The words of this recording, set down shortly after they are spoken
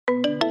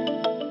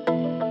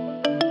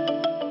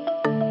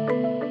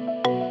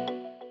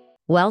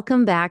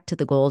Welcome back to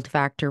the Gold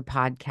Factor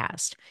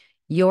podcast,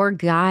 your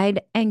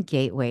guide and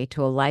gateway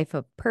to a life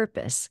of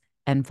purpose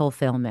and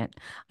fulfillment.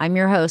 I'm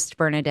your host,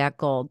 Bernadette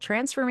Gold,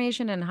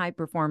 transformation and high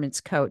performance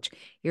coach,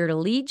 here to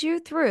lead you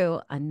through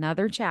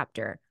another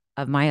chapter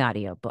of my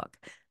audiobook,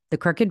 The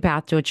Crooked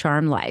Path to a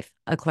Charmed Life,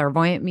 a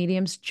clairvoyant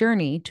medium's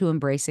journey to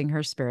embracing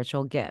her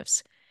spiritual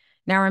gifts.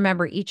 Now,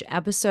 remember, each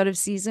episode of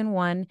season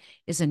 1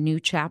 is a new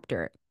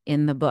chapter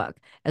in the book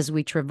as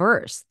we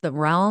traverse the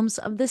realms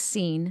of the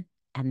seen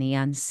and the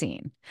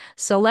unseen.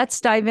 So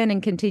let's dive in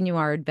and continue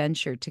our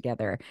adventure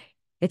together.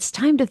 It's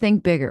time to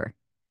think bigger,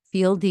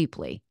 feel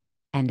deeply,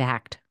 and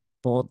act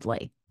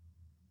boldly.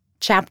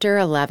 Chapter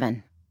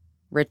 11,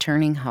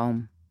 Returning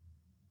Home.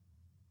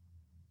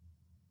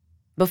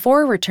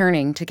 Before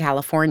returning to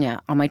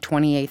California on my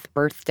 28th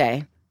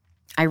birthday,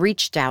 I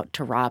reached out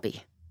to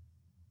Robbie.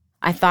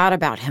 I thought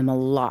about him a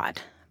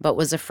lot, but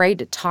was afraid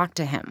to talk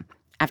to him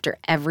after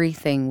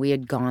everything we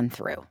had gone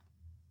through.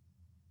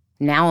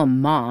 Now a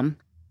mom,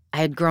 I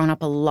had grown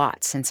up a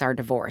lot since our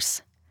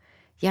divorce,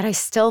 yet I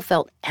still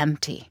felt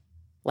empty,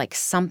 like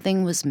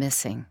something was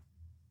missing.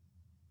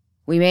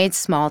 We made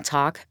small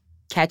talk,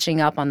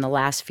 catching up on the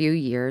last few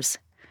years.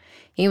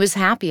 He was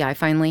happy I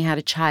finally had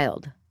a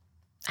child.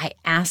 I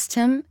asked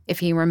him if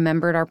he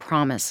remembered our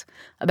promise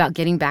about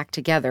getting back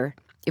together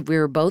if we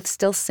were both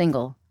still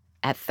single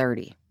at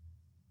 30.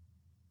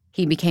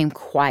 He became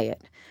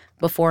quiet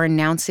before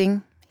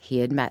announcing he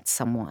had met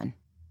someone.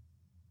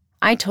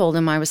 I told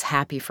him I was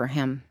happy for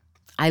him.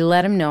 I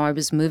let him know I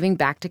was moving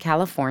back to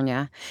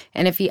California,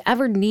 and if he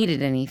ever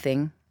needed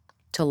anything,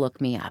 to look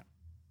me up.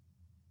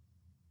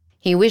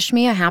 He wished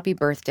me a happy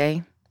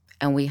birthday,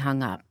 and we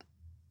hung up.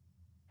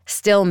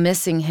 Still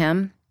missing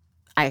him,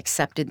 I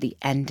accepted the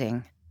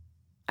ending.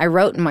 I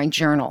wrote in my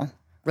journal,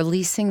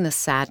 releasing the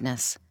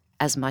sadness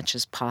as much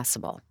as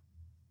possible.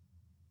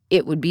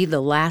 It would be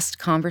the last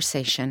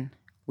conversation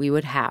we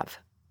would have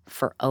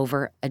for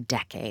over a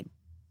decade.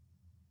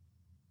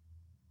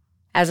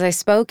 As I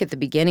spoke at the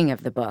beginning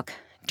of the book,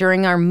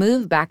 during our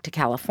move back to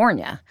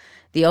California,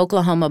 the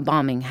Oklahoma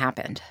bombing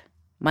happened.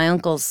 My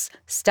uncle's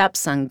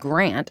stepson,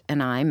 Grant,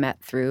 and I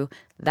met through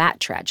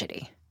that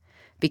tragedy,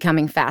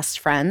 becoming fast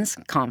friends,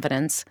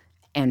 confidants,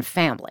 and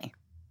family.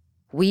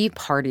 We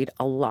partied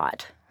a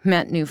lot,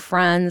 met new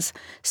friends,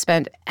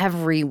 spent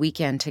every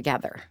weekend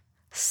together,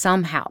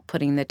 somehow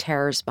putting the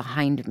terrors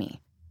behind me.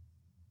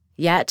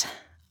 Yet,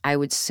 I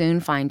would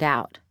soon find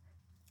out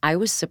I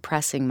was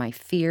suppressing my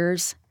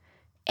fears,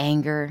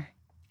 anger,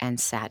 and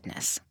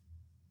sadness.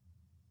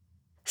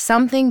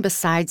 Something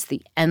besides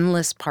the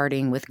endless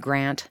partying with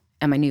Grant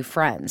and my new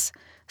friends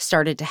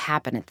started to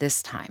happen at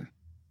this time.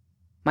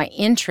 My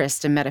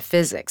interest in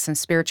metaphysics and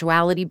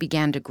spirituality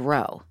began to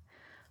grow.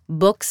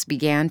 Books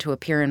began to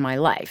appear in my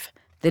life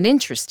that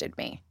interested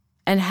me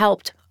and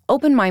helped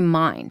open my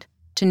mind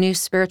to new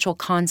spiritual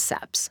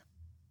concepts.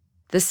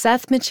 The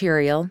Seth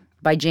Material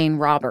by Jane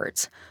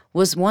Roberts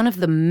was one of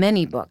the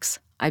many books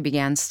I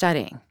began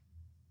studying.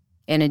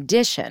 In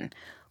addition,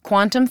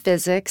 quantum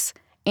physics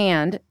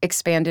and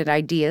expanded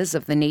ideas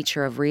of the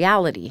nature of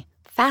reality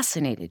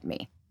fascinated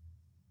me.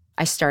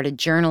 I started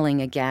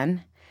journaling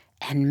again,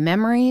 and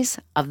memories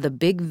of the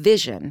big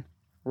vision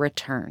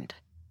returned.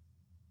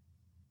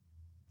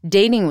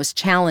 Dating was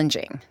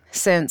challenging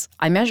since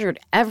I measured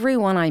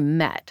everyone I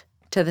met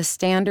to the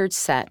standards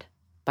set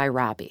by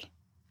Robbie.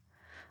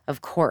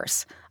 Of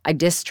course, I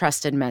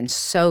distrusted men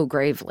so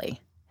gravely,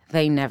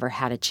 they never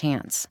had a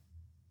chance.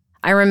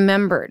 I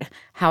remembered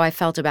how I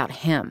felt about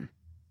him,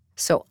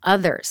 so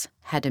others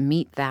had to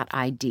meet that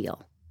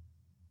ideal.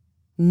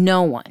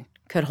 No one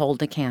could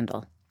hold a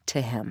candle to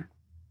him.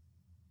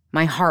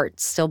 My heart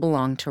still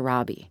belonged to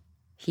Robbie.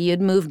 He had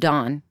moved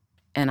on,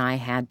 and I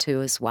had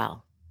to as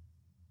well.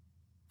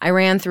 I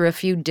ran through a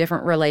few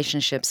different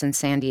relationships in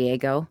San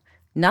Diego,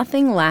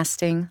 nothing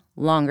lasting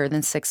longer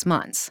than 6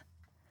 months.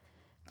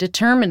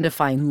 Determined to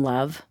find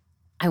love,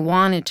 I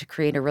wanted to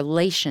create a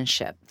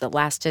relationship that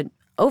lasted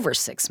over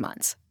 6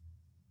 months.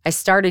 I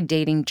started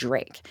dating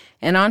Drake,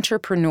 an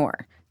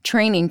entrepreneur,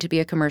 training to be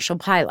a commercial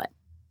pilot.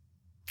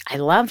 I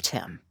loved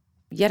him,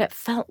 yet it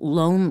felt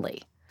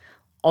lonely,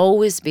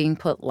 always being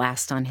put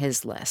last on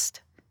his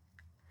list.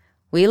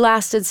 We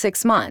lasted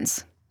 6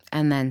 months,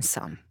 and then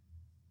some.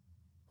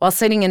 While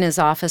sitting in his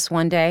office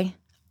one day,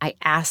 I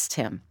asked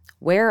him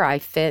where I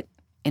fit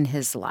in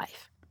his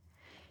life.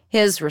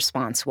 His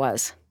response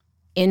was,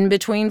 "In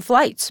between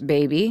flights,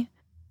 baby."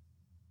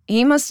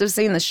 He must have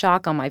seen the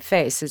shock on my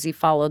face as he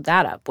followed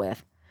that up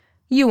with,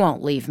 "You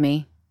won't leave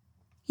me.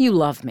 You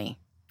love me."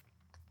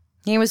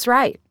 He was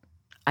right.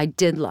 I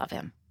did love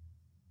him.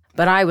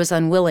 But I was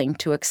unwilling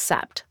to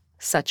accept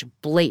such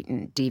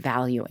blatant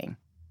devaluing.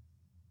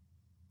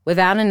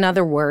 Without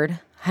another word,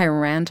 I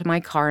ran to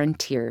my car in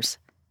tears,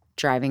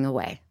 driving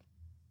away.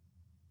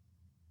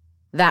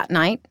 That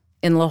night,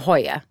 in La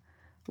Jolla,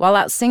 while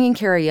out singing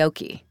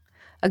karaoke,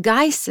 a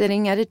guy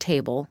sitting at a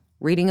table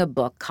reading a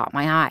book caught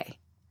my eye.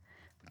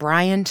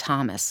 Brian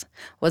Thomas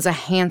was a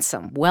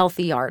handsome,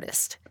 wealthy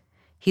artist.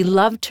 He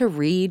loved to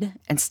read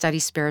and study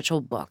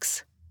spiritual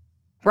books.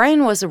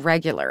 Brian was a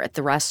regular at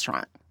the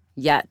restaurant,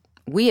 yet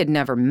we had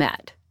never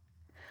met.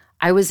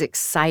 I was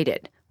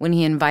excited when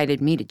he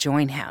invited me to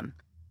join him.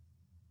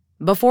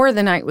 Before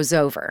the night was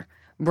over,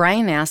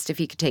 Brian asked if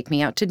he could take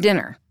me out to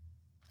dinner.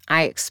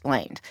 I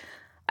explained.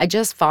 I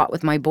just fought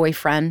with my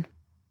boyfriend,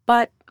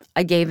 but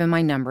I gave him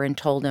my number and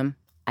told him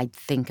I'd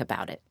think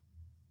about it.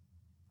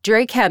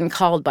 Drake hadn't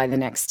called by the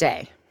next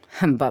day,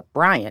 but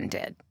Brian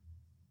did.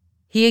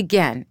 He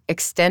again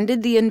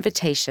extended the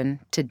invitation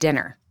to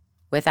dinner.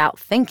 Without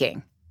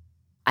thinking,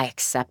 I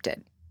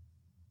accepted.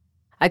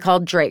 I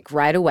called Drake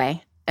right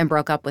away and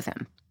broke up with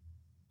him.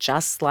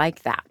 Just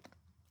like that,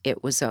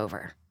 it was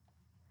over.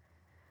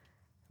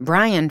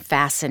 Brian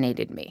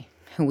fascinated me.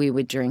 We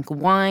would drink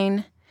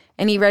wine,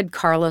 and he read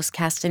Carlos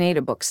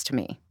Castaneda books to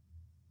me.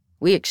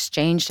 We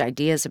exchanged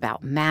ideas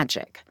about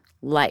magic,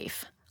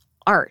 life,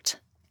 art,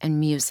 and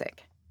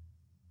music.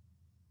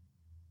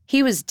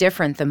 He was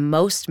different than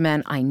most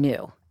men I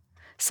knew.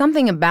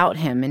 Something about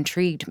him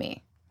intrigued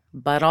me,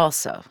 but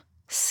also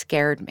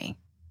scared me.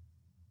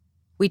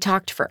 We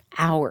talked for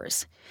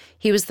hours.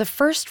 He was the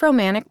first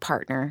romantic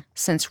partner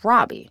since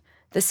Robbie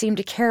that seemed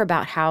to care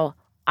about how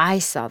I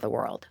saw the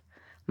world,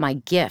 my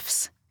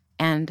gifts,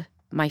 and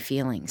my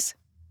feelings.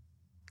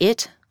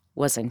 It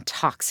was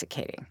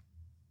intoxicating.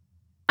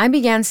 I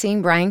began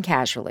seeing Brian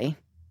casually.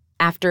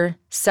 After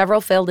several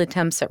failed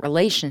attempts at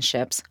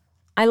relationships,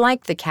 I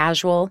liked the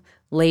casual,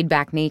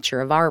 laid-back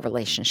nature of our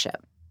relationship.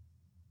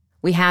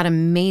 We had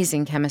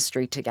amazing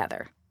chemistry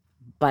together,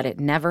 but it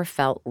never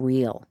felt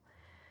real.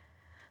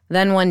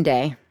 Then one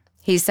day,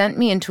 he sent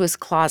me into his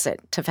closet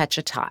to fetch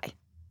a tie.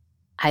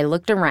 I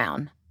looked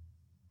around,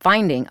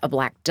 finding a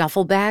black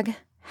duffel bag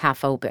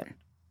half open.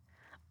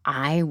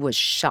 I was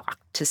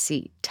shocked to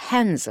see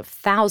tens of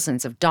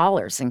thousands of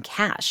dollars in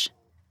cash.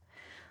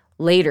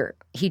 Later,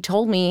 he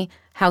told me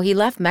how he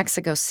left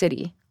Mexico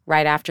City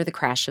right after the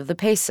crash of the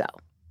peso.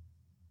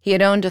 He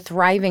had owned a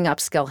thriving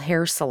upscale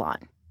hair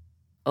salon.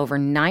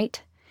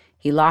 Overnight,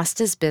 he lost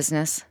his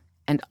business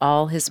and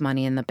all his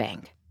money in the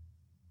bank.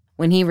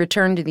 When he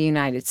returned to the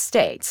United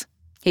States,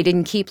 he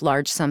didn't keep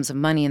large sums of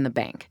money in the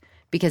bank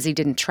because he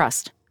didn't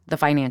trust the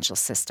financial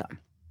system.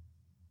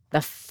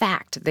 The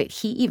fact that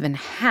he even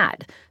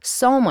had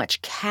so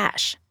much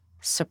cash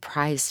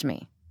surprised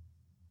me,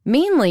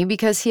 mainly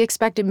because he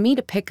expected me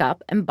to pick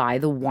up and buy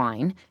the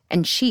wine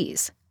and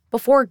cheese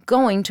before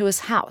going to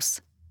his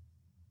house.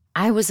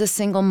 I was a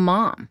single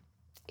mom.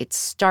 It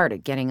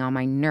started getting on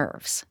my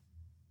nerves.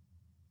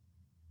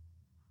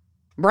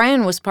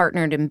 Brian was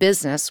partnered in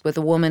business with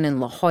a woman in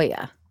La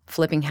Jolla,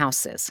 flipping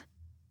houses.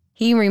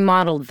 He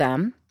remodeled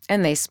them,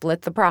 and they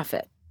split the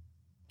profit.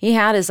 He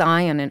had his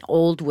eye on an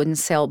old wooden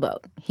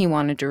sailboat he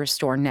wanted to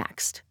restore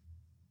next.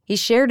 He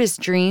shared his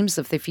dreams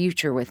of the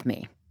future with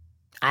me.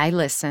 I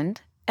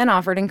listened and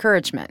offered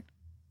encouragement.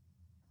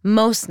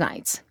 Most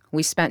nights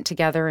we spent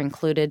together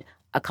included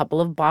a couple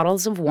of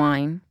bottles of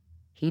wine.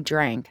 He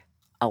drank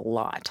a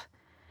lot.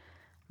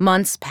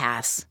 Months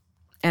passed,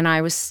 and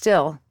I was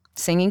still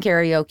singing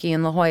karaoke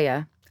in La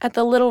Jolla at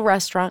the little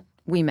restaurant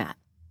we met.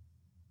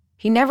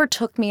 He never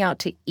took me out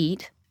to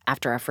eat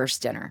after our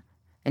first dinner.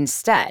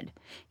 Instead,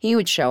 he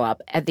would show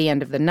up at the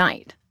end of the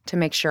night to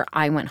make sure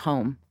I went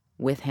home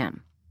with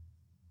him.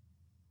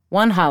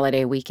 One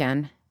holiday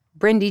weekend,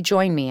 Brindy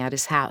joined me at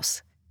his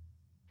house.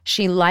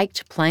 She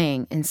liked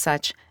playing in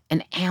such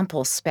an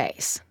ample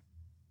space.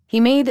 He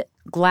made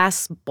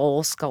glass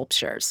bowl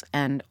sculptures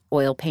and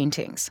oil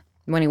paintings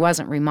when he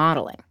wasn't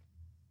remodeling.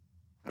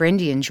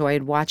 Brindy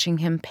enjoyed watching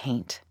him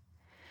paint.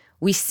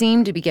 We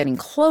seemed to be getting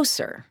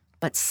closer,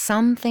 but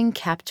something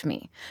kept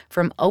me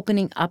from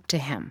opening up to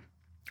him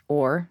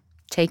or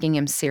taking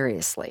him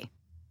seriously.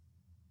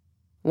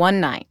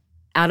 One night,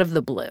 out of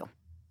the blue,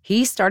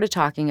 he started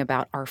talking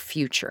about our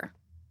future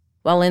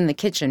while in the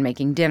kitchen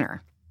making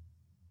dinner.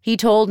 He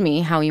told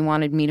me how he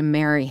wanted me to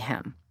marry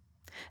him,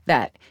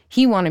 that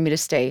he wanted me to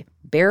stay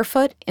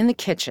barefoot in the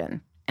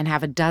kitchen and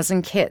have a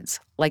dozen kids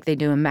like they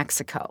do in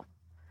Mexico.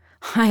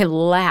 I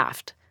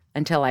laughed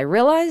until I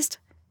realized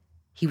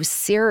he was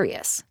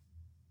serious.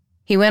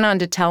 He went on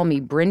to tell me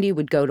Brindy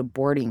would go to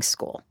boarding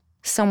school,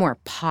 somewhere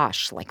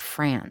posh like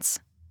France.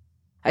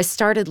 I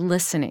started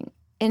listening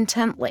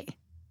intently.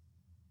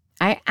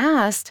 I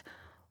asked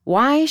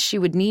why she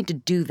would need to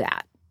do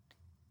that.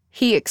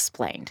 He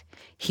explained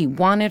he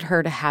wanted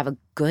her to have a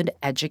good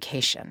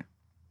education.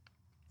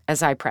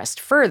 As I pressed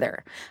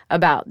further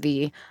about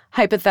the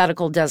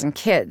hypothetical dozen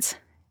kids,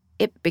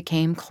 it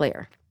became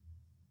clear.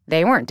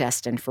 They weren't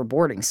destined for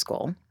boarding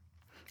school.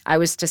 I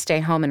was to stay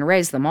home and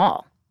raise them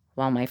all,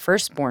 while my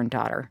firstborn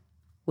daughter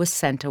was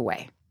sent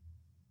away.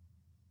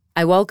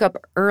 I woke up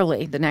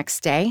early the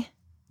next day,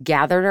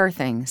 gathered our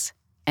things,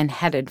 and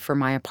headed for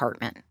my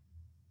apartment.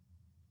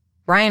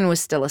 Brian was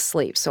still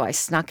asleep, so I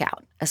snuck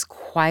out as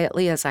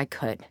quietly as I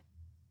could.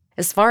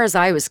 As far as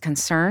I was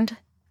concerned,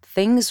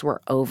 things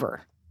were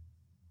over.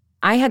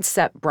 I had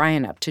set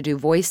Brian up to do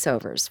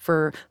voiceovers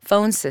for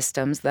phone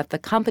systems that the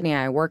company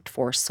I worked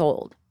for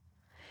sold.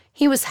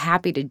 He was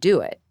happy to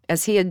do it,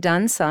 as he had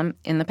done some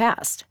in the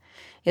past.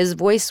 His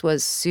voice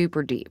was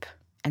super deep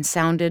and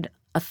sounded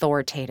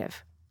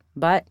authoritative,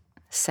 but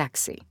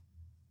sexy.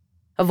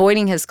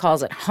 Avoiding his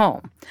calls at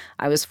home,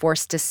 I was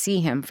forced to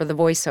see him for the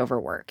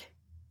voiceover work.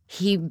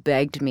 He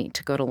begged me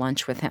to go to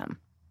lunch with him,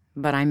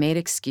 but I made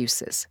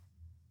excuses.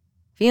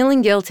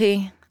 Feeling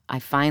guilty, I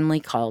finally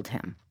called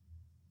him.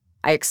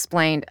 I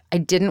explained I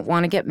didn't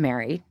want to get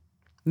married,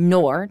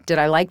 nor did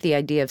I like the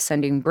idea of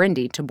sending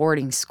Brindy to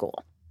boarding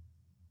school.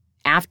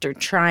 After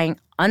trying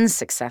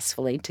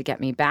unsuccessfully to get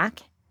me back,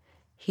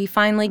 he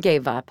finally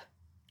gave up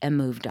and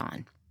moved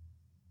on.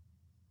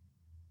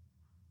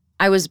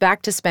 I was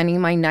back to spending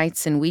my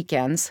nights and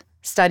weekends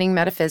studying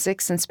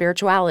metaphysics and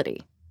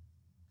spirituality.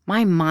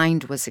 My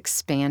mind was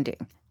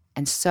expanding,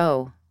 and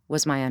so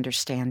was my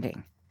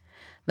understanding.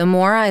 The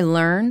more I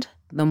learned,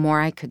 the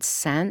more I could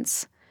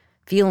sense,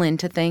 feel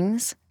into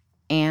things,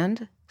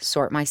 and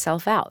sort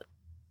myself out.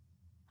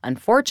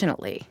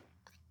 Unfortunately,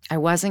 I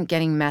wasn't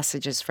getting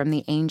messages from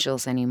the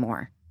angels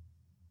anymore.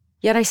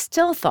 Yet I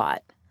still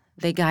thought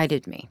they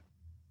guided me.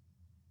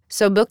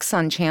 So books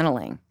on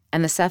channeling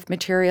and the Seth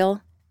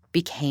material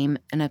became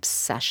an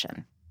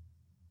obsession.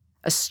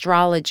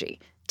 Astrology,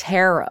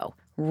 tarot,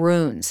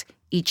 runes,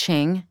 I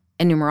Ching,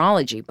 and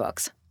numerology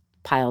books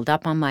piled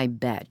up on my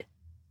bed.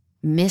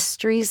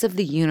 Mysteries of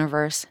the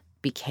universe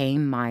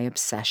became my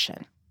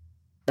obsession.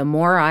 The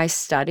more I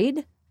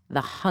studied,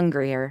 the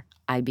hungrier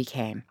I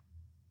became,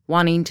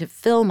 wanting to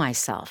fill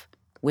myself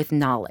with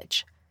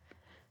knowledge.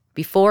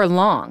 Before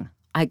long,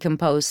 I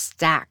composed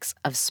stacks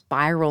of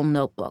spiral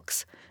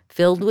notebooks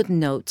filled with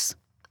notes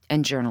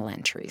and journal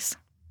entries.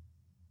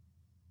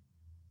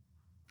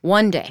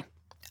 One day,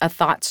 a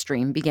thought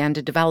stream began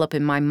to develop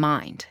in my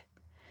mind.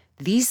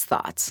 These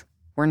thoughts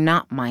were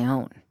not my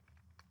own.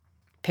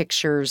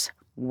 Pictures,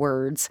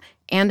 words,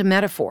 and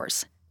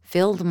metaphors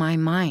filled my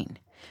mind,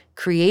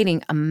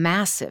 creating a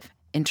massive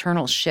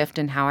internal shift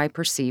in how I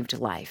perceived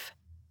life.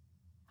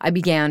 I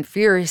began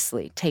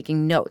furiously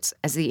taking notes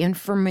as the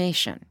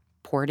information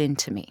poured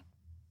into me.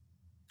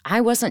 I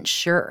wasn't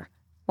sure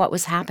what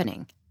was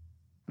happening,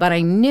 but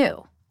I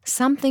knew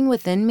something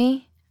within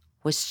me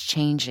was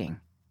changing,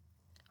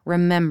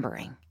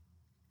 remembering,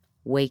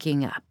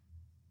 waking up.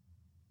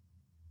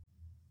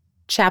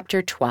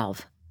 Chapter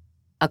 12,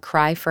 A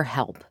Cry for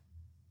Help.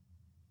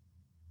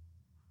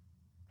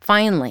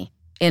 Finally,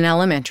 in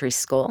elementary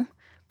school,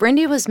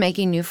 Brindy was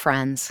making new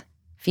friends,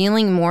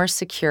 feeling more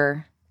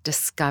secure,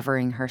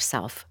 discovering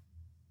herself.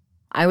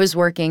 I was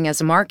working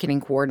as a marketing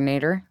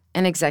coordinator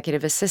and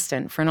executive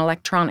assistant for an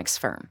electronics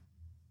firm.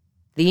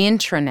 The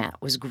intranet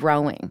was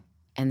growing,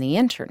 and the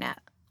internet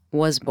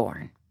was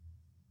born.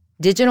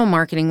 Digital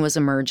marketing was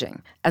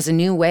emerging as a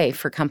new way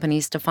for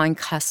companies to find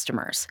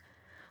customers.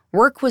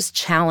 Work was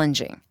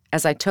challenging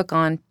as I took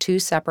on 2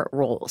 separate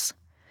roles.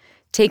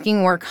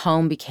 Taking work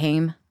home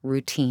became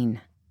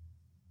routine.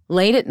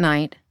 Late at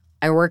night,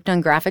 I worked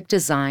on graphic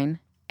design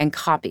and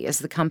copy as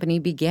the company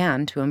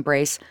began to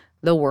embrace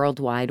the World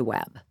Wide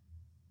Web.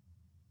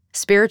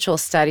 Spiritual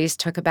studies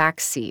took a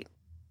back seat,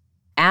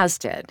 as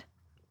did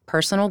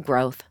personal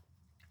growth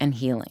and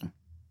healing.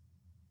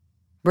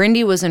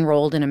 Brindy was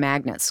enrolled in a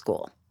magnet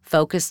school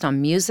focused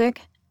on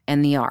music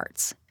and the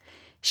arts.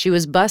 She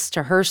was bused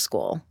to her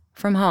school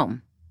from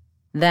home,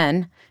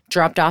 then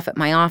dropped off at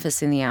my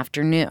office in the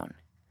afternoon.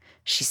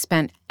 She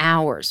spent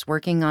hours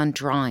working on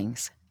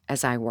drawings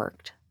as I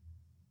worked.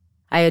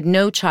 I had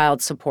no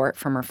child support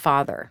from her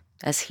father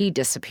as he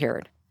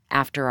disappeared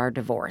after our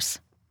divorce.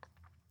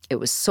 It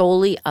was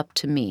solely up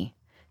to me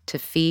to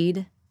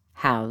feed,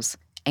 house,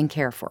 and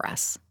care for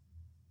us.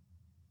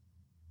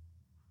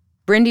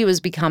 Brindy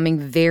was becoming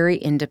very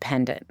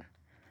independent,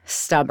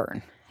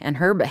 stubborn, and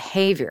her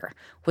behavior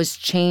was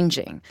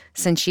changing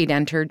since she'd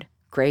entered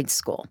grade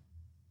school.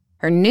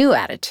 Her new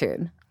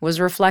attitude was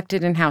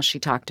reflected in how she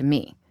talked to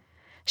me.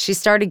 She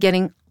started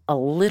getting a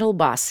little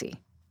bossy,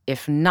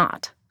 if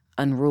not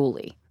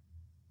unruly.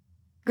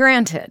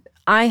 Granted,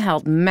 I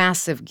held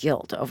massive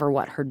guilt over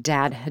what her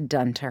dad had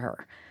done to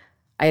her.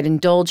 I had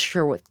indulged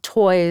her with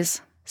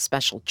toys,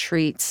 special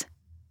treats,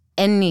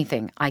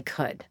 anything I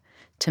could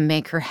to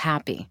make her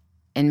happy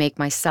and make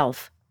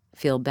myself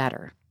feel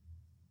better.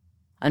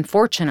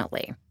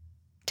 Unfortunately,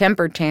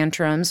 temper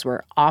tantrums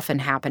were often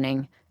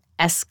happening,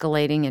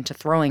 escalating into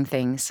throwing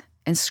things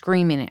and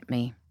screaming at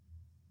me.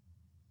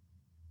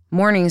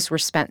 Mornings were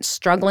spent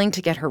struggling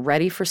to get her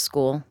ready for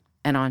school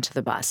and onto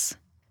the bus.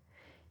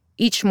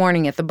 Each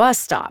morning at the bus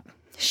stop,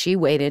 she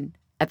waited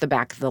at the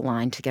back of the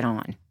line to get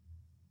on.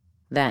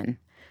 Then,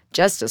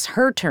 just as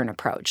her turn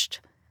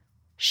approached,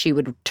 she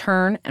would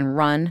turn and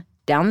run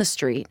down the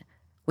street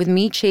with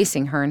me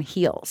chasing her in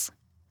heels.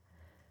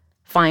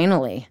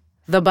 Finally,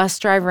 the bus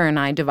driver and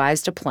I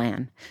devised a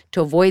plan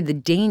to avoid the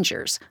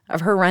dangers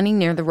of her running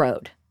near the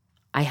road.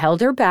 I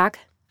held her back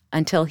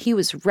until he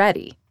was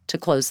ready to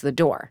close the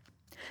door,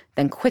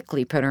 then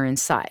quickly put her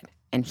inside,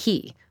 and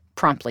he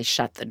promptly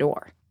shut the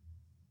door.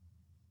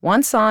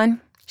 Once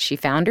on, she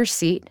found her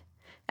seat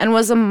and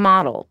was a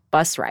model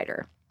bus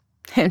rider.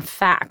 In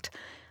fact,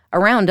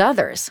 around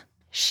others,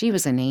 she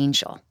was an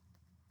angel.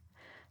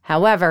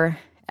 However,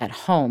 at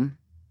home,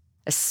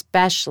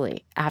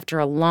 especially after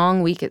a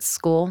long week at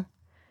school,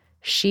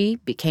 She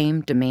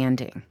became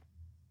demanding.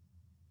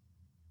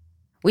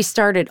 We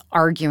started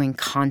arguing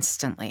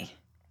constantly.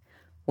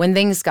 When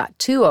things got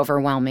too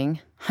overwhelming,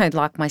 I'd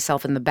lock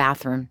myself in the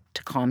bathroom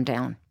to calm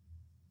down.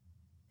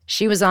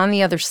 She was on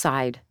the other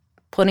side,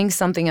 putting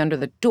something under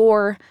the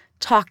door,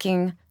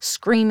 talking,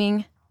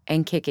 screaming,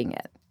 and kicking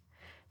it.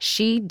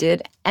 She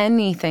did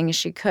anything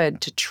she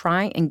could to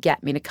try and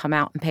get me to come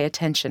out and pay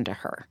attention to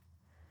her.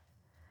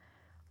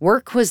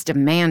 Work was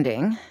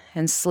demanding,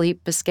 and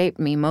sleep escaped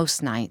me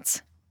most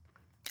nights.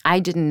 I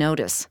didn't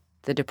notice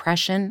the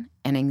depression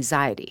and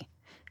anxiety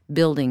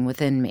building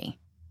within me.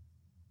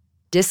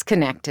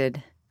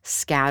 Disconnected,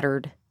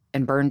 scattered,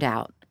 and burned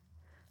out,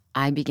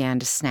 I began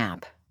to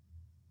snap.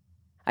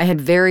 I had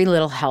very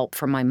little help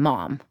from my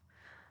mom,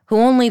 who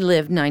only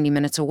lived 90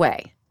 minutes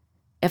away.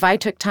 If I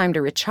took time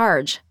to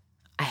recharge,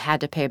 I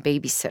had to pay a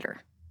babysitter.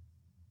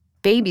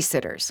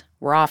 Babysitters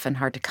were often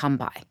hard to come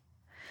by.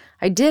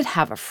 I did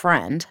have a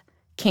friend,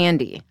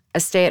 Candy, a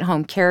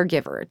stay-at-home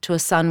caregiver to a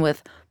son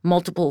with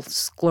multiple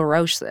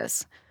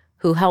sclerosis,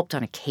 who helped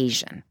on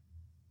occasion.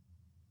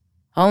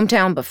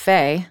 Hometown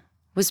Buffet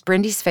was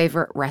Brindy's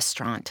favorite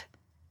restaurant.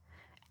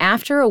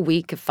 After a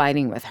week of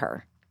fighting with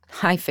her,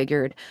 I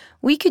figured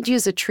we could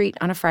use a treat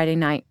on a Friday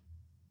night.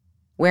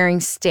 Wearing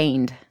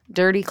stained,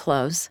 dirty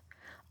clothes,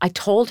 I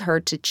told her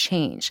to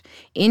change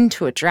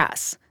into a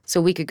dress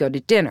so we could go to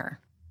dinner.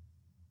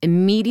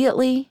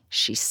 Immediately,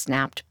 she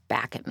snapped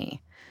back at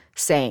me,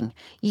 saying,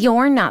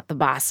 "You're not the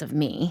boss of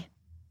me."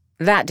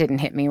 That didn't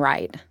hit me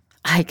right.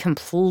 I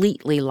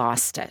completely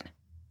lost it.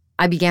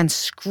 I began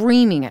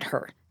screaming at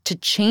her to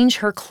change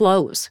her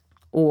clothes,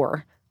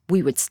 or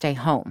we would stay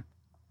home.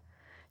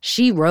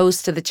 She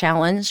rose to the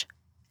challenge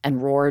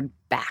and roared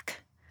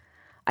back.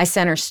 I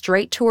sent her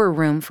straight to her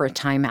room for a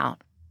timeout.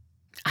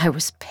 I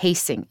was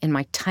pacing in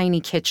my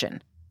tiny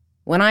kitchen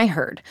when I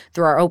heard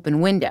through our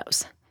open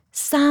windows,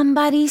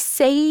 "Somebody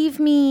save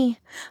me!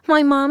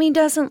 My mommy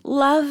doesn't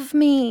love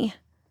me."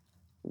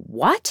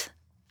 What?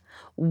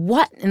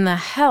 What in the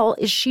hell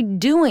is she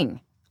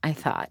doing? I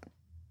thought.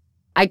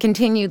 I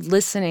continued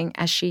listening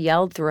as she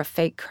yelled through a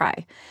fake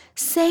cry,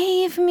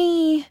 "Save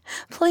me!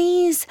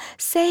 Please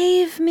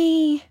save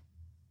me!"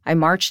 I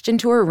marched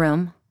into her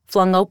room,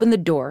 flung open the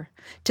door,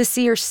 to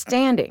see her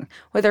standing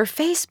with her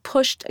face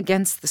pushed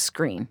against the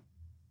screen.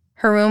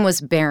 Her room was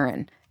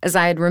barren, as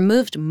I had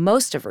removed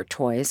most of her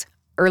toys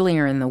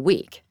earlier in the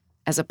week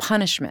as a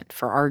punishment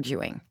for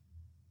arguing.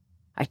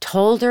 I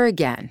told her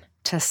again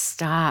to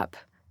stop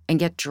and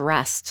get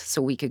dressed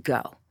so we could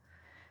go.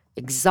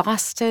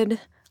 Exhausted,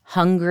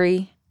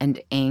 hungry,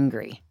 and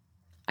angry,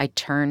 I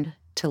turned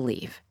to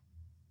leave.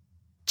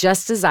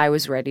 Just as I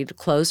was ready to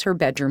close her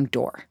bedroom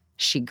door,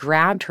 she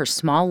grabbed her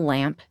small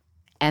lamp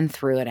and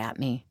threw it at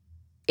me.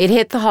 It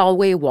hit the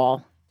hallway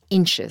wall,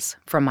 inches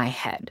from my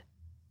head.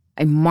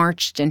 I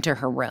marched into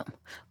her room,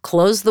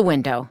 closed the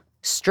window,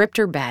 stripped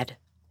her bed,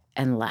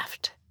 and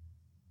left.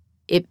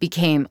 It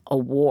became a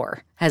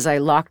war as I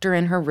locked her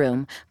in her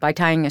room by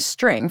tying a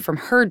string from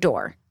her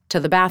door to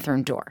the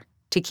bathroom door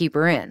to keep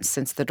her in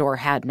since the door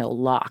had no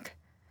lock.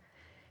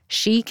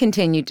 She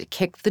continued to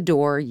kick the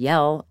door,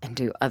 yell, and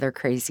do other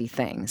crazy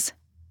things.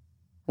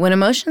 When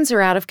emotions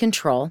are out of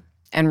control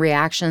and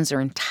reactions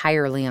are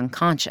entirely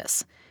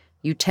unconscious,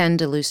 you tend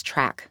to lose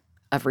track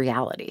of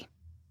reality.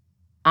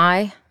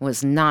 I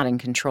was not in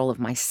control of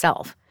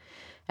myself,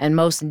 and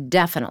most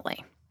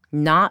definitely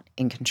not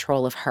in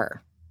control of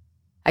her.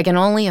 I can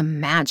only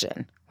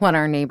imagine what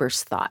our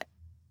neighbors thought.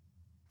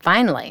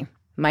 Finally,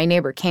 my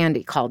neighbor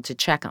Candy called to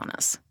check on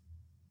us.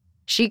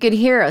 She could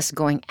hear us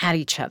going at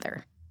each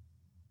other.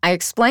 I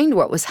explained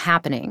what was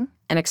happening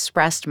and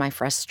expressed my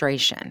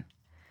frustration.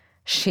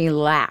 She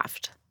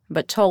laughed,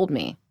 but told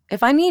me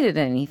if I needed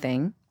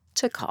anything,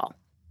 to call.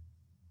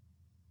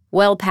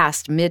 Well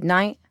past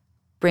midnight,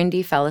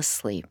 Brindy fell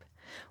asleep,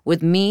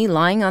 with me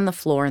lying on the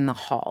floor in the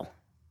hall.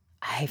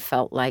 I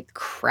felt like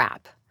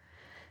crap.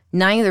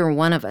 Neither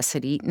one of us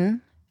had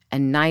eaten,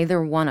 and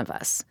neither one of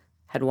us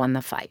had won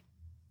the fight.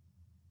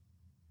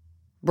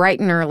 Bright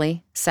and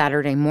early,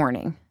 Saturday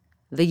morning,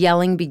 the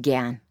yelling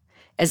began,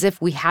 as if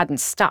we hadn't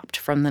stopped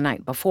from the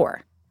night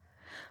before.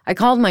 I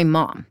called my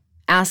mom,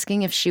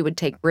 asking if she would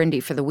take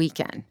Brindy for the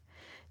weekend,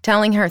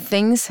 telling her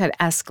things had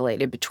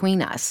escalated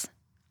between us.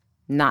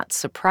 Not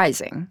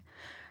surprising.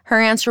 Her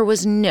answer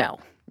was no,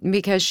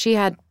 because she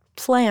had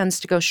plans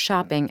to go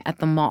shopping at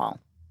the mall.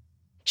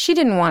 She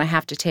didn't want to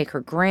have to take her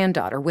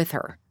granddaughter with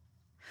her.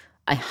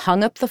 I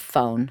hung up the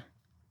phone,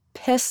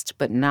 pissed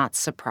but not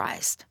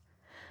surprised.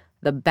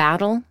 The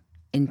battle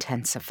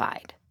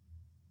intensified.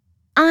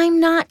 "I'm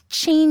not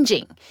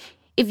changing.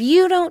 If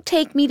you don't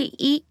take me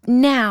to eat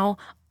now,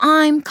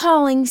 I'm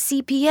calling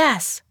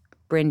CPS,"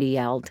 Brindy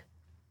yelled.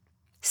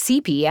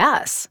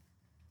 "CPS?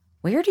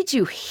 Where did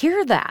you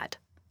hear that?"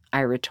 I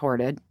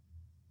retorted.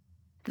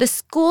 "The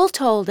school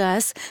told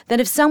us that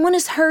if someone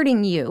is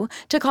hurting you,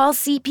 to call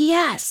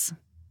CPS.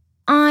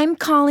 I'm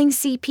calling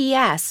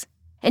CPS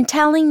and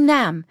telling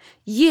them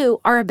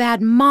you are a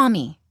bad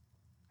mommy."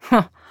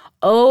 "Huh.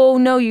 Oh,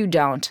 no you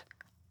don't.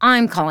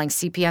 I'm calling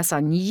CPS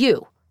on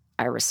you,"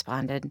 I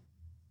responded.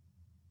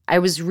 I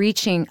was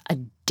reaching a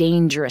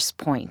dangerous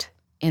point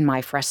in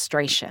my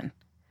frustration.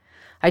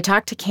 I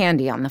talked to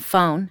Candy on the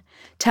phone,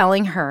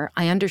 telling her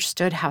I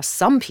understood how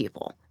some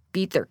people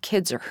beat their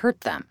kids or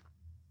hurt them.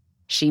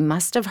 She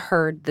must have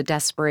heard the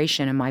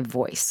desperation in my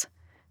voice.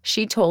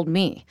 She told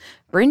me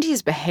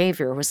Brindy's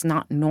behavior was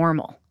not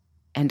normal,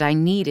 and I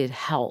needed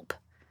help.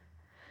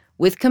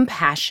 With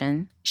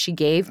compassion, she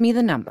gave me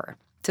the number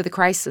to the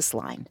crisis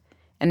line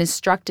and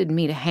instructed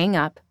me to hang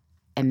up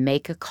and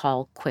make a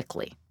call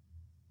quickly.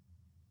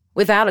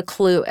 Without a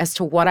clue as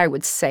to what I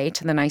would say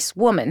to the nice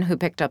woman who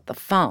picked up the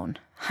phone,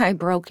 I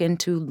broke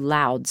into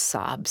loud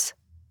sobs.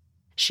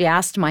 She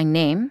asked my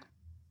name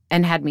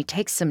and had me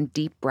take some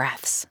deep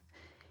breaths.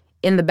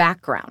 In the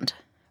background,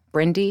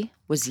 Brindy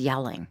was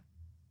yelling.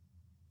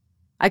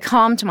 I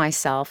calmed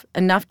myself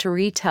enough to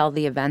retell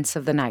the events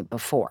of the night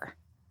before.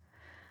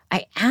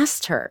 I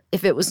asked her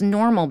if it was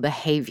normal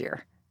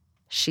behavior.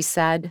 She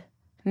said,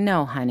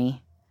 "No,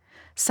 honey.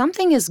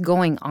 Something is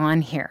going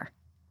on here,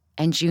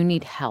 and you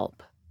need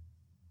help."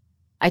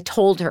 I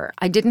told her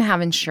I didn't have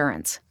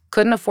insurance,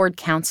 couldn't afford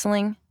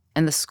counseling,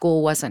 and the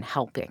school wasn't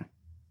helping.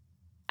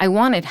 I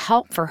wanted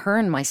help for her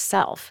and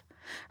myself.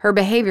 Her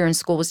behavior in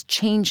school was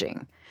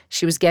changing.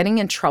 She was getting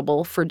in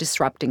trouble for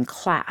disrupting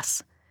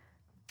class.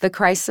 The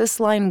crisis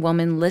line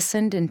woman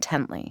listened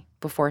intently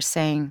before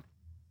saying,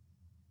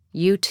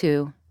 "You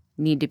two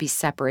need to be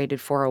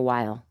separated for a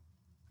while."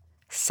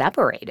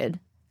 Separated?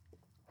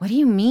 What do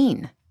you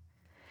mean?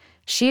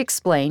 She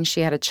explained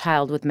she had a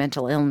child with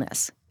mental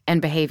illness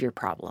and behavior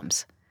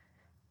problems.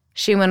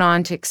 She went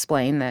on to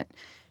explain that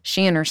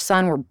she and her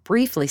son were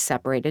briefly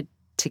separated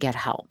to get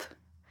help.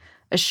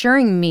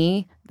 Assuring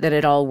me that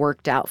it all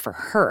worked out for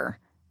her,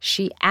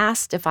 she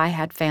asked if I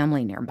had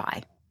family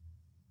nearby.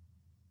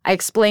 I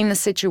explained the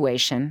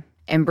situation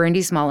and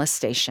Brindy's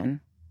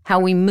molestation, how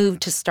we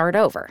moved to start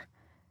over.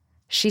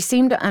 She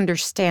seemed to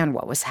understand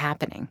what was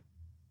happening.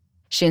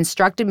 She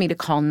instructed me to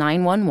call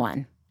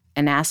 911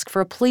 and ask for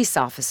a police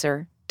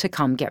officer to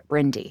come get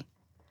Brindy.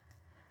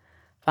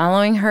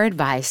 Following her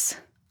advice,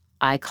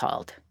 I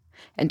called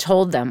and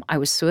told them I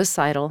was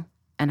suicidal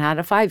and had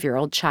a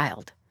 5-year-old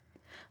child.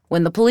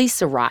 When the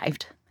police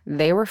arrived,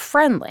 they were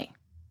friendly,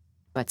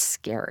 but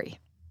scary.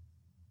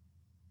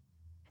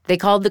 They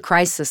called the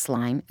crisis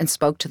line and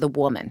spoke to the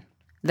woman,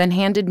 then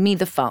handed me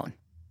the phone.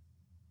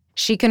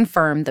 She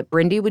confirmed that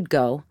Brindy would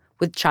go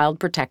with Child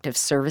Protective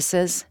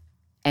Services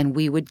and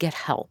we would get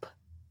help.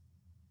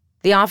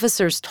 The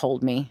officers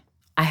told me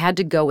I had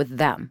to go with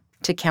them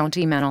to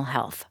County Mental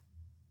Health.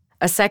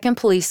 A second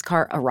police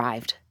car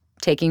arrived,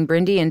 taking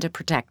Brindy into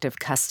protective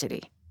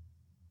custody.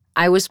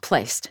 I was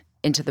placed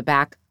into the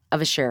back of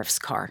a sheriff's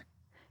car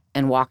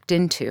and walked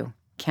into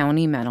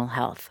County Mental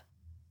Health.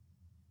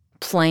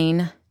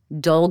 Plain,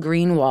 dull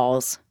green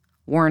walls,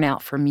 worn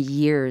out from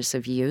years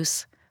of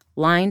use,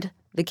 lined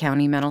the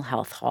County Mental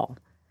Health hall.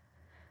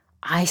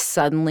 I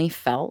suddenly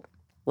felt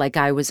like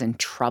I was in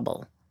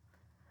trouble.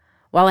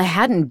 While I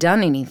hadn't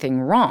done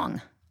anything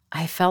wrong,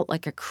 I felt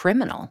like a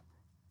criminal.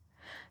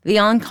 The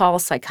on-call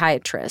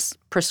psychiatrist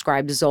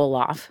prescribed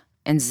Zoloft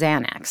and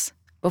Xanax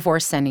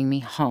before sending me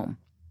home.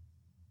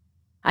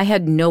 I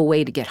had no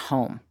way to get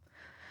home,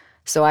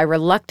 so I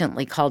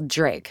reluctantly called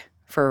Drake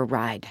for a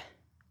ride.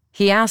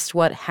 He asked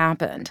what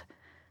happened.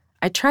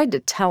 I tried to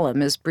tell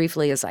him as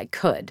briefly as I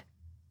could.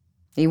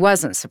 He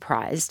wasn't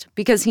surprised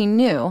because he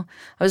knew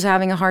I was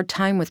having a hard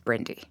time with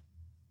Brindy.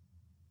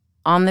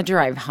 On the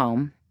drive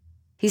home,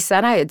 he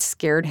said I had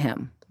scared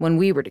him when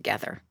we were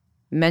together,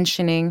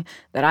 mentioning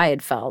that I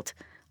had felt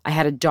I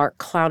had a dark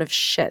cloud of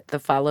shit that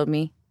followed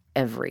me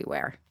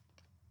everywhere.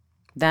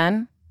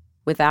 Then,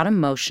 without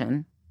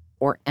emotion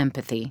or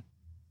empathy,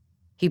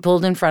 he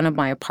pulled in front of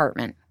my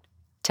apartment,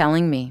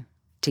 telling me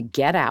to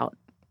get out,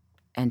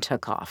 and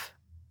took off.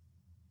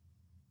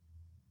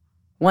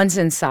 Once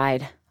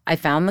inside, I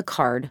found the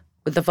card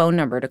with the phone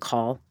number to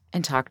call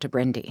and talk to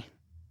Brindy.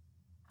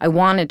 I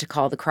wanted to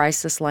call the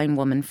crisis line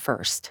woman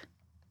first.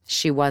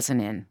 She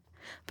wasn't in,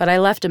 but I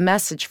left a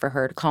message for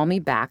her to call me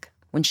back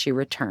when she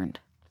returned.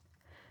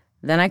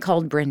 Then I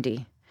called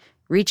Brindy,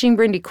 reaching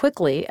Brindy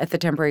quickly at the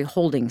temporary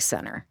holding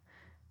center.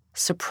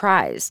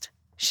 Surprised,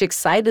 she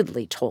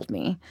excitedly told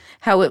me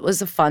how it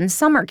was a fun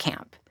summer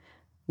camp.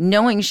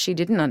 Knowing she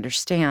didn't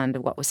understand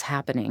what was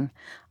happening,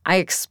 I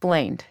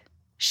explained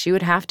she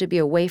would have to be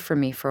away from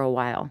me for a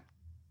while.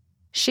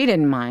 She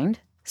didn't mind,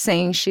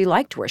 saying she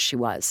liked where she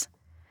was.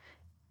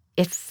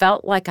 It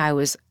felt like I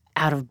was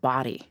out of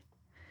body,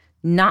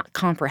 not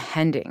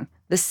comprehending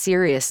the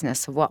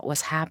seriousness of what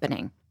was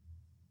happening.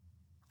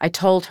 I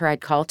told her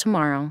I'd call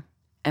tomorrow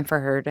and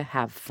for her to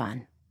have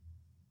fun.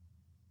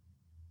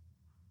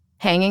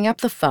 Hanging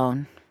up the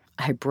phone,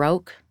 I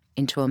broke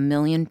into a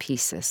million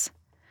pieces.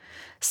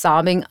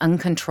 Sobbing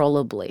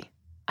uncontrollably,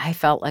 I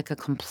felt like a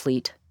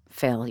complete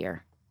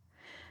failure.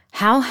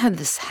 How had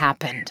this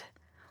happened?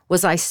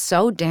 Was I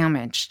so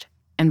damaged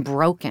and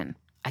broken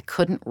I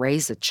couldn't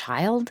raise a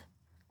child?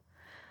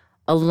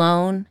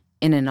 Alone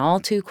in an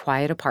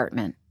all-too-quiet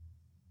apartment,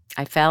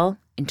 I fell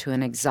into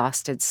an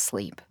exhausted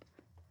sleep.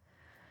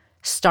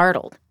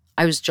 Startled,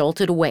 I was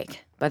jolted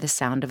awake by the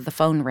sound of the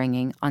phone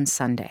ringing on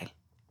Sunday.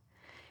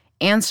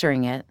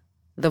 Answering it,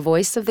 the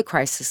voice of the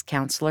crisis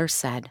counselor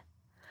said,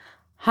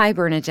 "Hi,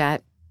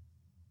 Bernadette.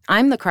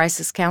 I'm the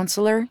crisis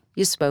counselor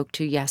you spoke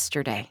to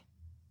yesterday."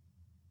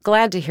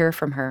 Glad to hear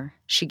from her,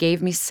 she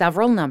gave me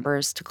several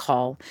numbers to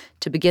call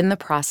to begin the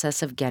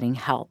process of getting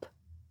help.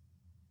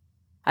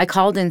 I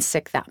called in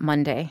sick that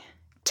Monday,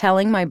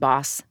 telling my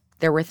boss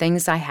there were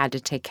things I had to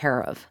take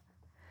care of.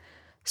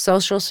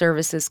 Social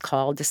services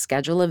called to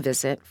schedule a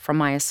visit from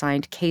my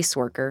assigned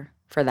caseworker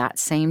for that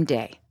same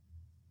day.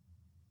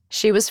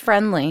 She was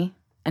friendly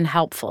and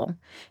helpful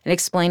in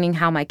explaining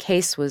how my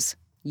case was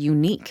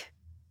unique.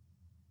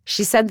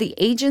 She said the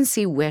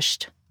agency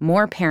wished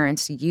more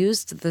parents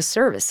used the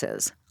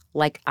services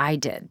like I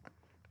did,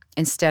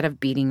 instead of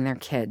beating their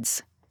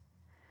kids.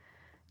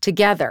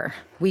 Together,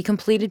 we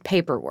completed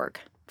paperwork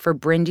for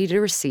Brindy to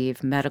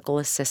receive medical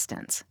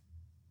assistance.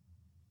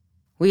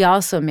 We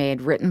also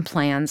made written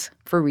plans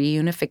for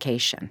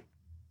reunification,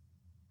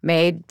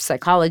 made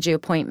psychology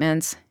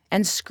appointments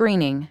and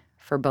screening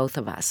for both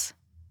of us.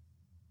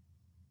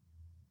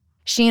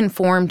 She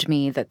informed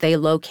me that they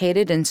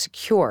located and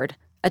secured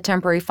a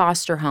temporary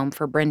foster home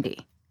for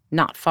Brindy,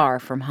 not far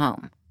from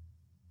home.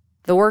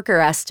 The worker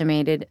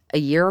estimated a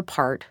year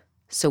apart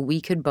so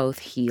we could both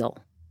heal.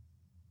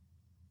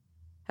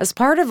 As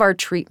part of our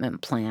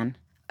treatment plan,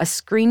 a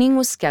screening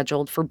was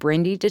scheduled for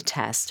Brindy to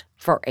test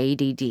for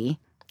ADD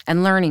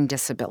and learning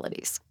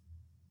disabilities.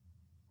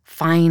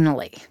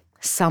 Finally,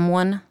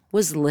 someone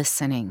was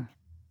listening.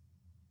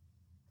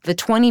 The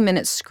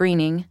 20-minute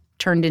screening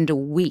turned into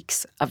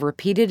weeks of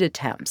repeated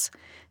attempts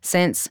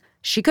since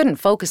she couldn't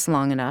focus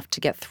long enough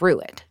to get through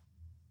it.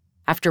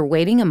 After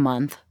waiting a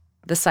month,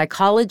 the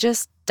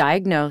psychologist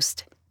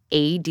diagnosed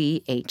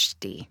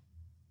ADHD,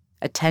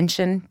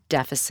 Attention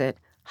Deficit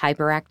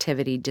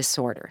Hyperactivity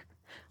Disorder,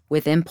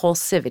 with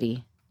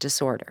impulsivity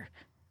disorder.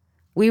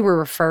 We were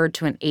referred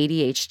to an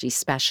ADHD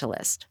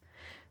specialist.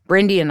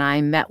 Brindy and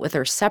I met with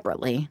her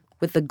separately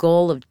with the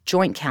goal of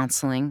joint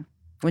counseling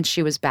when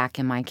she was back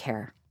in my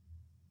care.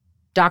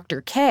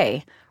 Dr.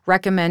 K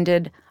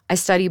recommended I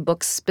study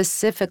books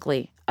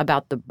specifically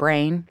about the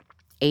brain,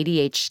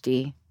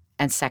 ADHD,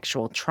 and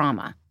sexual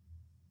trauma.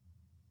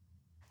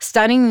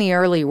 Studying the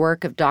early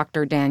work of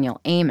Dr.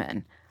 Daniel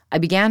Amen, I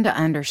began to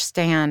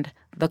understand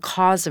the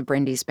cause of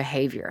Brindy's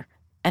behavior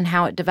and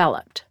how it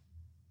developed.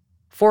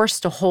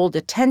 Forced to hold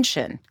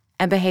attention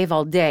and behave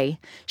all day,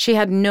 she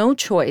had no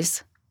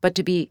choice but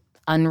to be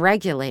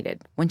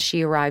unregulated when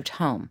she arrived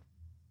home.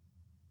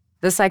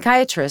 The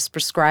psychiatrist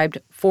prescribed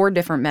 4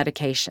 different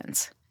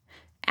medications: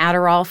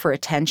 Adderall for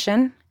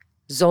attention,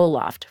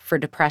 Zoloft for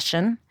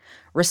depression,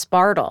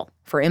 Risperdal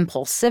for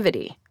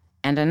impulsivity,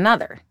 and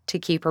another to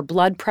keep her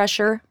blood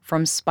pressure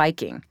from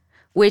spiking,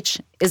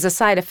 which is a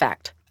side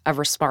effect of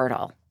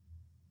Risperdal.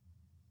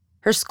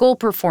 Her school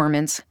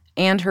performance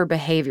and her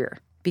behavior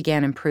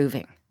began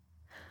improving.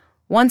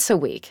 Once a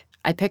week,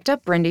 I picked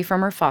up Brindy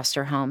from her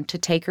foster home to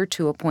take her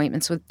to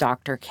appointments with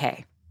Dr.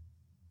 K.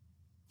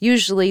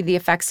 Usually, the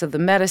effects of the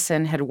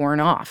medicine had worn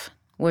off,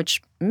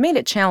 which made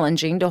it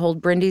challenging to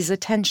hold Brindy's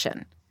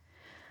attention.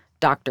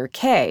 Dr.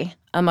 K,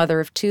 a mother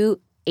of 2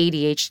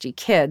 ADHD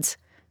kids,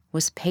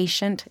 was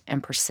patient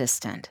and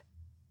persistent.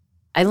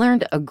 I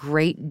learned a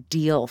great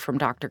deal from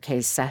Dr.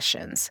 K's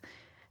sessions.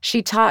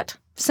 She taught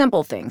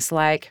simple things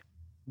like,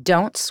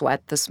 don't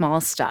sweat the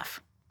small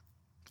stuff.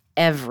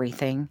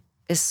 Everything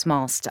is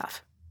small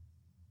stuff.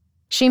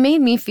 She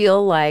made me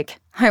feel like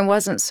I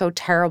wasn't so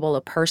terrible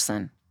a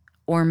person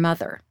or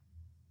mother.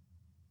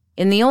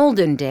 In the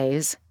olden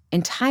days,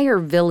 entire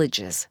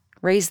villages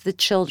raised the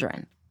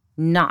children,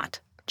 not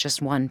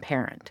just one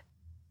parent.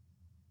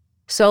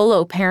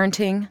 Solo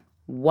parenting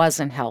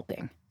wasn't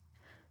helping,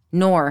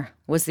 nor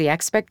was the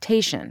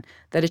expectation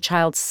that a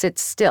child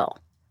sits still,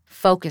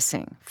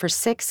 focusing for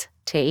 6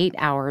 to 8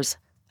 hours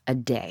a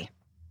day.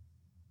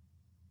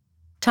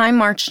 Time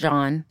marched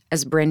on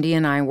as Brindy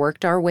and I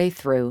worked our way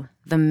through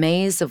the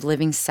maze of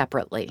living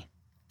separately.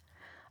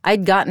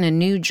 I'd gotten a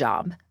new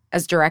job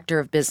as Director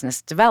of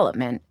Business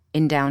Development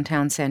in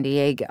downtown San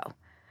Diego.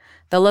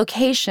 The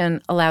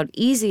location allowed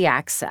easy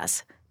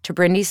access to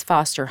Brindy's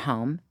foster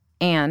home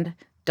and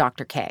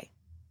Dr. K.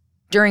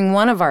 During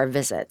one of our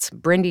visits,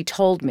 Brindy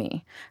told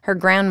me her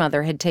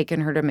grandmother had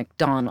taken her to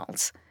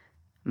McDonald's.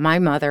 My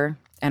mother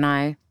and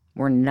I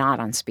were not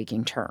on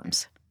speaking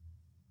terms.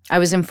 I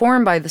was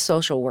informed by the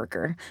social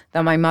worker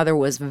that my mother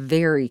was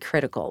very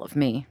critical of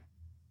me.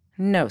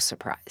 No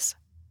surprise.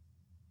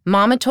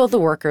 Mama told the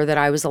worker that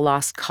I was a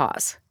lost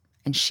cause,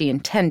 and she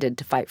intended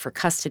to fight for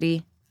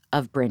custody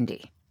of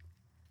Brindy.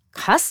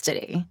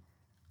 Custody?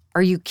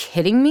 Are you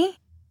kidding me?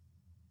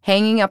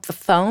 Hanging up the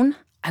phone,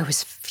 I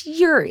was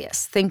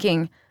furious,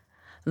 thinking,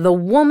 the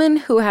woman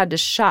who had to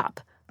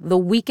shop the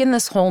weekend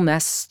this whole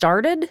mess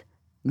started,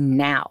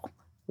 now,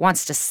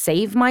 wants to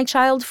save my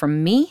child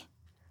from me?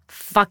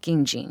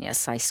 Fucking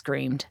genius, I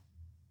screamed.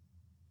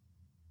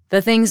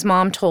 The things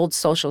Mom told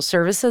social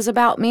services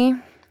about me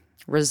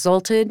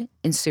resulted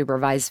in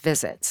supervised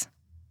visits.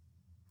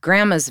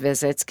 Grandma's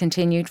visits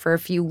continued for a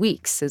few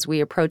weeks as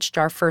we approached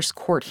our first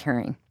court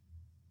hearing.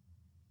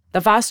 The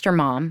foster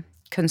mom,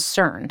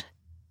 concerned,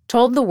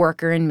 told the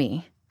worker and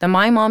me that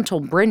my mom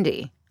told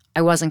Brindy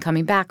I wasn't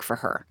coming back for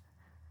her.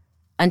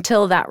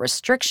 Until that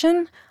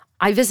restriction,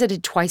 I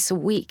visited twice a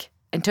week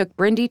and took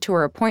Brindy to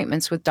her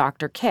appointments with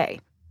Dr. K.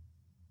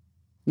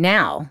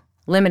 Now,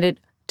 limited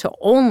to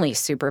only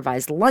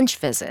supervised lunch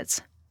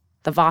visits,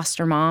 the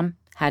foster mom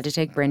had to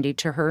take Brindy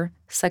to her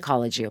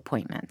psychology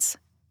appointments.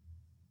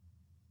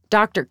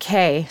 Dr.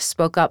 K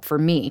spoke up for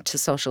me to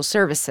social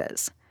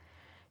services.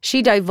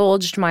 She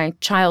divulged my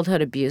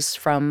childhood abuse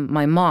from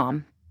my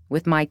mom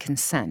with my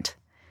consent.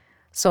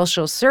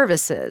 Social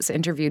services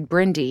interviewed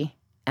Brindy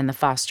and the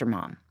foster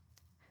mom,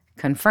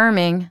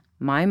 confirming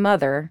my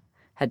mother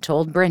had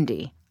told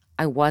Brindy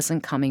I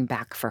wasn't coming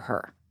back for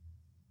her.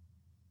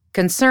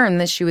 Concerned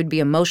that she would be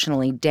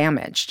emotionally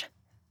damaged,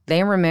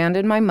 they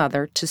remanded my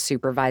mother to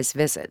supervise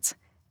visits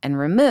and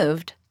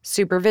removed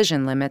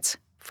supervision limits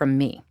from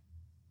me.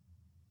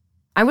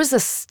 I was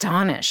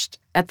astonished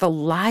at the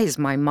lies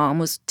my mom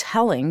was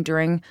telling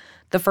during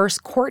the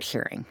first court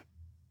hearing.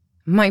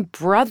 My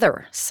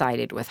brother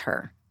sided with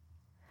her.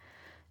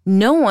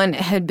 No one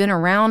had been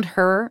around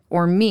her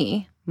or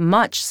me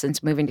much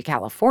since moving to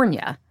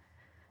California,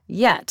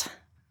 yet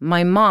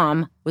my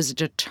mom was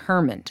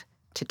determined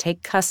to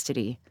take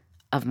custody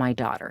of my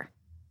daughter.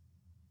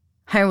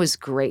 I was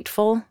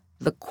grateful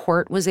the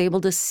court was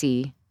able to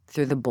see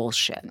through the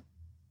bullshit.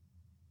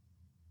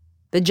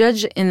 The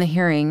judge in the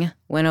hearing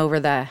went over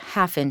the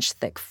half-inch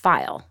thick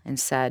file and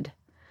said,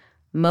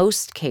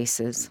 "Most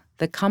cases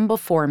that come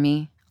before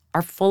me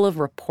are full of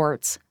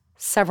reports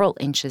several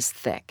inches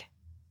thick.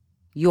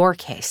 Your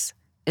case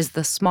is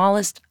the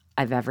smallest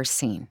I've ever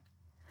seen.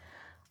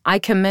 I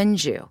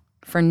commend you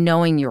for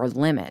knowing your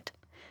limit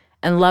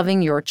and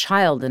loving your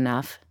child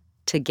enough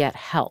to get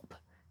help.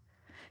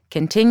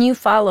 Continue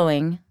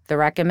following the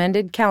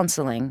recommended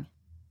counseling.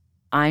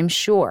 I'm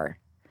sure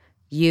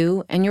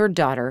you and your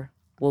daughter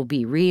will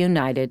be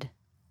reunited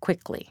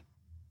quickly."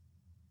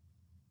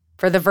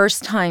 For the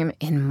first time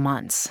in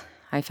months,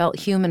 I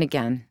felt human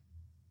again.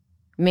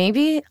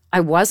 Maybe I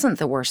wasn't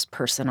the worst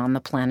person on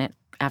the planet,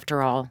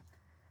 after all.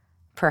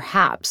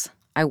 Perhaps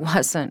I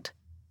wasn't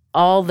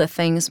all the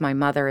things my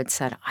mother had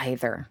said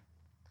either.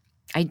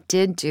 I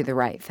did do the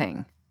right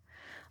thing.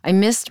 I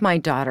missed my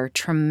daughter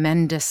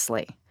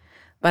tremendously,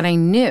 but I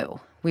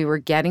knew we were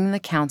getting the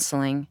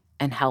counseling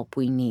and help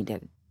we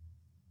needed.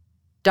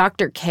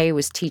 Dr. K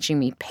was teaching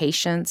me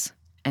patience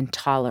and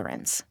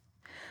tolerance.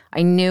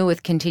 I knew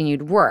with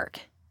continued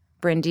work,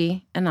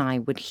 Brindy and I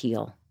would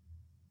heal.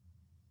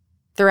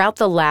 Throughout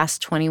the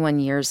last 21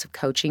 years of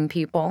coaching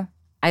people,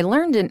 I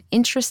learned an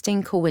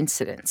interesting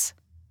coincidence.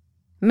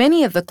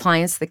 Many of the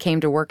clients that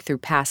came to work through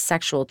past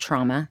sexual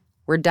trauma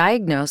were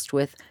diagnosed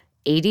with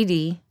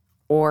ADD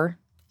or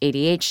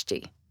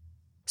ADHD.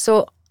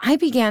 So I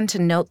began to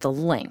note the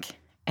link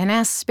and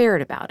ask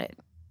Spirit about it.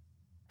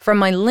 From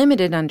my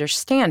limited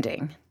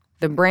understanding,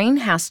 the brain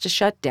has to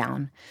shut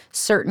down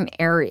certain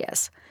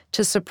areas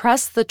to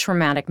suppress the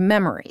traumatic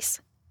memories.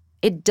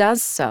 It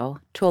does so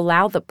to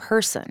allow the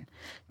person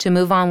to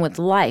move on with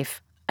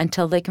life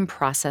until they can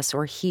process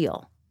or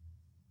heal.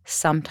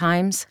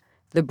 Sometimes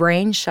the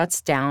brain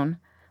shuts down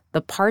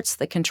the parts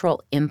that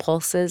control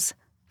impulses,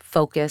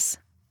 focus,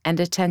 and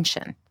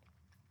attention.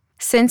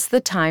 Since the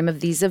time of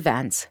these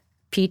events,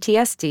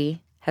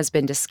 PTSD has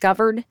been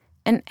discovered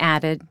and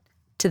added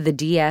to the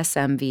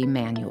DSM-V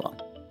manual.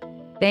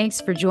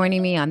 Thanks for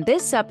joining me on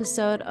this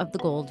episode of the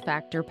Gold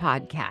Factor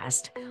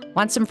podcast.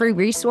 Want some free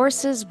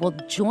resources? Well,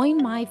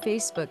 join my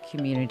Facebook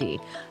community,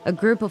 a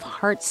group of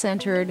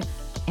heart-centered,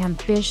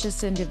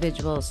 ambitious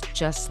individuals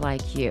just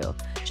like you.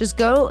 Just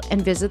go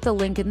and visit the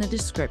link in the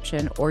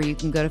description, or you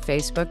can go to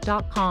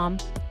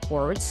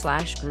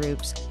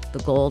facebook.com/groups, The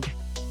Gold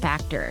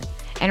Factor.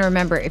 And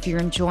remember, if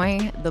you're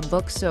enjoying the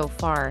book so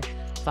far,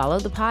 follow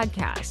the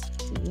podcast.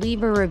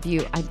 Leave a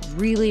review. I'd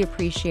really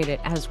appreciate it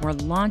as we're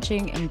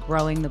launching and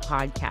growing the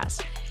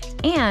podcast.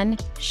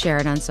 And share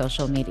it on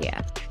social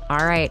media.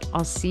 All right,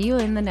 I'll see you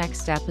in the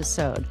next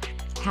episode.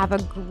 Have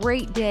a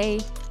great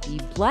day. Be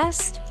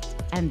blessed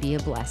and be a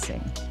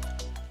blessing.